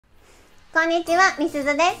こんにちは、みすず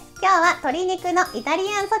です。今日は鶏肉のイタリ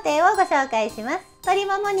アンソテーをご紹介します。鶏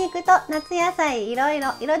もも肉と夏野菜いろい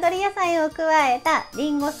ろ彩り野菜を加えたリ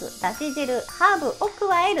ンゴ酢、だし汁、ハーブを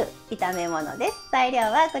加える炒め物です。材料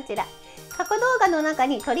はこちら。過去動画の中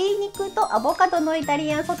に鶏肉とアボカドのイタ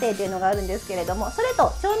リアンソテーというのがあるんですけれども、それ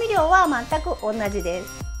と調味料は全く同じです。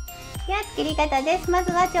では作り方です。ま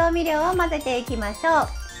ずは調味料を混ぜていきましょう。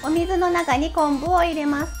お水の中に昆布を入れ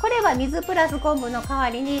ます。これは水プラス昆布の代わ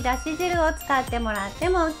りにだし汁を使ってもらって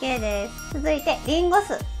も OK です。続いてリンゴ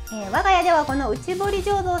酢。我が家ではこの内堀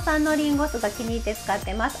醸造さんのリンゴ酢が気に入って使っ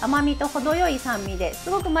てます。甘みと程よい酸味です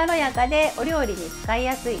ごくまろやかでお料理に使い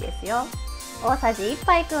やすいですよ。大さじ1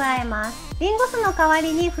杯加えます。リンゴ酢の代わ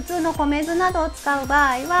りに普通の米酢などを使う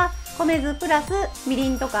場合は米酢プラスみり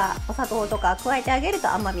んとかお砂糖とか加えてあげる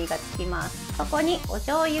と甘みがつきます。そこにお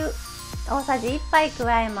醤油大さじ1杯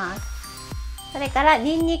加えます。それから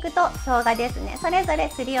ニンニクと生姜ですね。それぞれ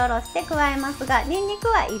すりおろして加えますが、ニンニク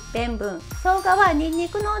は1片分、生姜はニンニ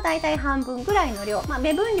クのだいたい半分ぐらいの量、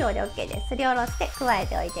目分量で OK です。すりおろして加え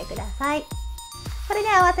ておいてください。これで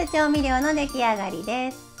合わせ調味料の出来上がり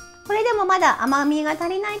です。これでもまだ甘みが足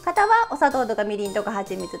りない方はお砂糖とかみりんとか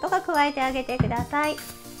蜂蜜とか加えてあげてください。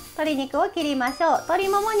鶏肉を切りましょう。鶏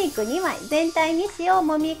もも肉2枚全体に塩を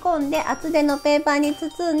揉み込んで厚手のペーパーに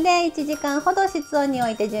包んで1時間ほど室温に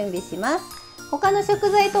置いて準備します。他の食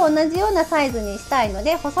材と同じようなサイズにしたいの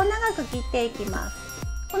で細長く切っていきます。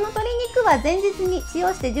この鶏肉は前日に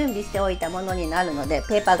塩して準備しておいたものになるので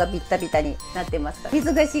ペーパーがビッタビタになってますから、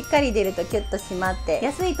水がしっかり出るとキュッと締まって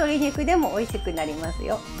安い鶏肉でも美味しくなります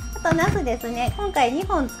よ。あとナスですね。今回2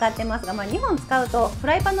本使ってますが、2本使うとフ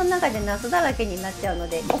ライパンの中でナスだらけになっちゃうの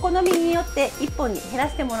で、お好みによって1本に減ら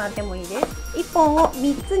してもらってもいいです。1本を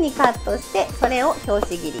3つにカットしてそれを拍子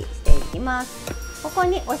切りしていきます。ここ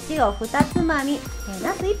にお塩2つまみ、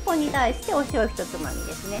ナス1本に対してお塩1つまみ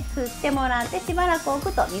ですね。振ってもらってしばらく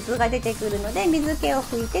置くと水が出てくるので水気を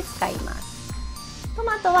拭いて使います。ト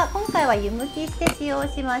マトは今回は湯むきして使用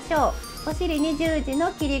しましょう。お尻に十字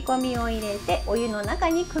の切り込みを入れてお湯の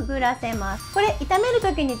中にくぐらせます。これ炒める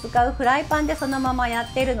時に使うフライパンでそのままや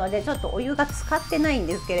ってるのでちょっとお湯が使ってないん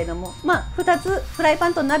ですけれども、2つフライパ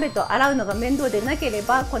ンと鍋と洗うのが面倒でなけれ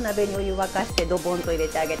ば小鍋にお湯沸かしてドボンと入れ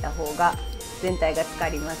てあげた方が全体が浸か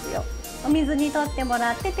りますよ。お水にとっても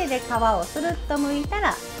らって手で皮をスルッと剥いた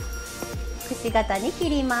らくし形に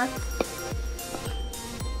切ります。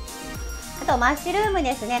あとマッシュルーム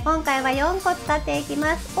ですね。今回は4個使っていき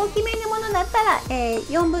ます。大きめのものだったら、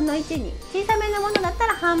4分の1に、小さめのものだった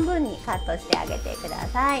ら半分にカットしてあげてくだ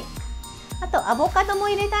さい。あとアボカドも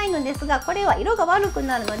入れたいのですが、これは色が悪く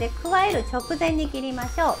なるので加える直前に切りま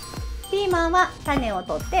しょう。ピーマンは種を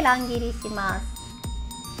取って乱切りします。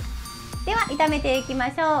では炒めていきま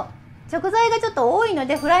しょう。食材がちょっと多いの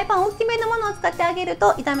でフライパン大きめのものを使ってあげる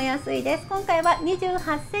と炒めやすいです。今回は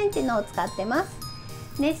28センチのを使ってます。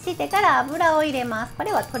熱してから油を入れます。こ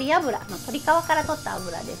れは鶏油、鶏皮から取った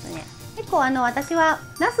油ですね。結構私は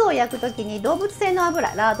ナスを焼く時に動物性の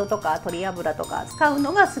油、ラードとか鶏油とか使う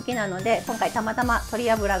のが好きなので、今回たまたま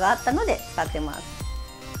鶏油があったので使ってます。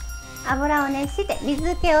油を熱して水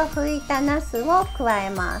気を拭いたナスを加え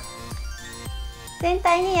ます。全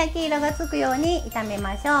体に焼き色がつくように炒め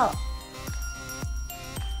ましょう。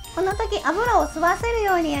この時油を吸わせる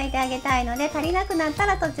ように焼いてあげたいので足りなくなった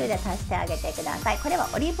ら途中で足してあげてください。これは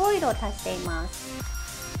オリーブオイルを足しています。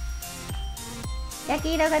焼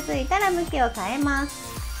き色がついたら向きを変えます。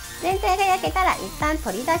全体が焼けたら一旦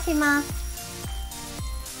取り出します。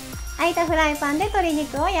空いたフライパンで鶏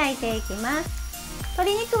肉を焼いていきます。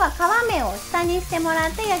鶏肉は皮目を下にしてもら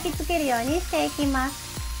って焼き付けるようにしていきま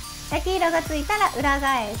す。焼き色がついたら裏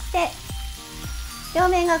返して両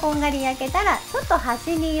面がこんがり焼けたらちょっと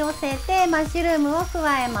端に寄せてマッシュルームを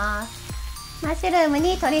加えます。マッシュルーム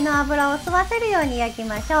に鶏の油を吸わせるように焼き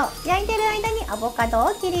ましょう。焼いてる間にアボカド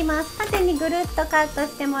を切ります。縦にぐるっとカット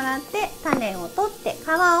してもらって種を取って皮を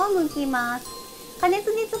剥きます。加熱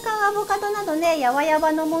に使うアボカドなどでやわや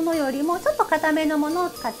わのものよりもちょっと固めのものを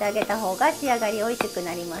使ってあげた方が仕上がり美味しく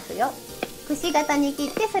なりますよ。くし形に切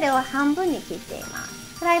ってそれを半分に切っています。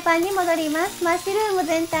フライパンに戻ります。マッシュルーム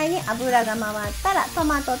全体に油が回ったらト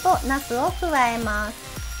マトとナスを加えます。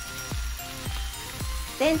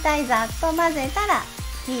全体ざっと混ぜたら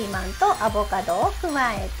ピーマンとアボカドを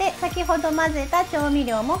加えて先ほど混ぜた調味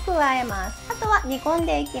料も加えます。あとは煮込ん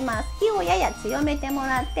でいきます。火をやや強めても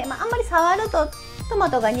らって、あんまり触るとト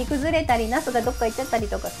マトが煮崩れたりナスがどっか行っちゃったり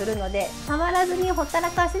とかするので触らずにほった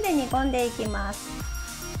らかしで煮込んでいきます。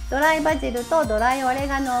ドライバジルとドライオレ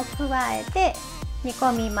ガノを加えて煮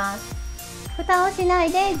込みます。蓋をしな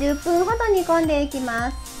いで10分ほど煮込んでいき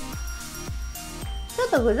ます。ちちょっ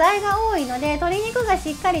と具材が多いので鶏肉が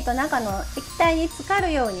しっかりと中の液体に浸か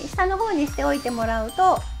るように下の方にしておいてもらう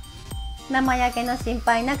と生焼けの心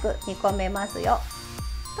配なく煮込めますよ。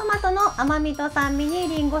トマトの甘みと酸味に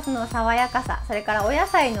リンゴ酢の爽やかさ、それからお野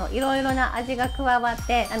菜のいろいろな味が加わっ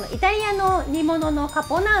てイタリアの煮物のカ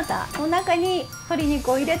ポナータの中に鶏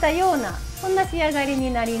肉を入れたようなそんな仕上がり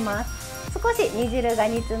になります。少し煮汁が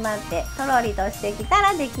煮詰まってとろりとしてきた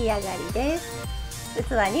ら出来上がりです。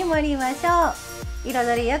器に盛りましょう。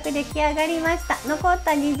彩りよく出来上がりました。残っ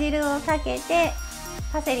た煮汁をかけて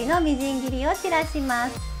パセリのみじん切りを散らしま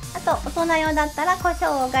す。あと大人用だったら胡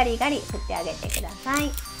椒をガリガリ振ってあげてくださ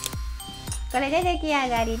い。これで出来上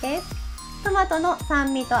がりです。トマトの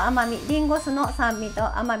酸味と甘み、リンゴ酢の酸味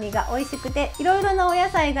と甘みが美味しくていろいろなお野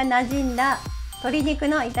菜が馴染んだ鶏肉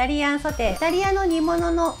のイタリアンソテー、イタリアの煮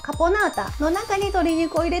物のカポナータの中に鶏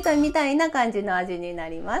肉を入れたみたいな感じの味にな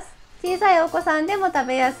ります。小さいお子さんでも食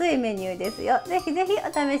べやすいメニューですよ。ぜひぜひ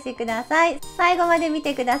お試しください。最後まで見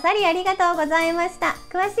てくださりありがとうございました。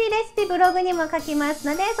詳しいレシピブログにも書きます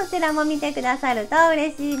のでそちらも見てくださると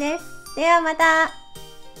嬉しいです。ではまた。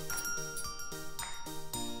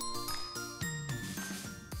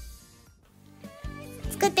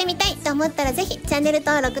作ってみたいと思ったらぜひチャンネル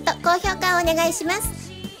登録と高評価をお願いします。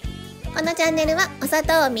このチャンネルはお砂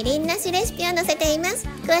糖みりんなしレシピを載せています。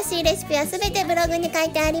詳しいレシピはすべてブログに書い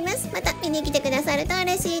てあります。また見に来てくださると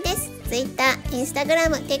嬉しいです。Twitter、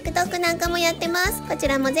Instagram、TikTok なんかもやってます。こち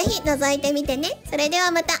らもぜひ覗いてみてね。それで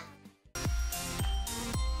はまた。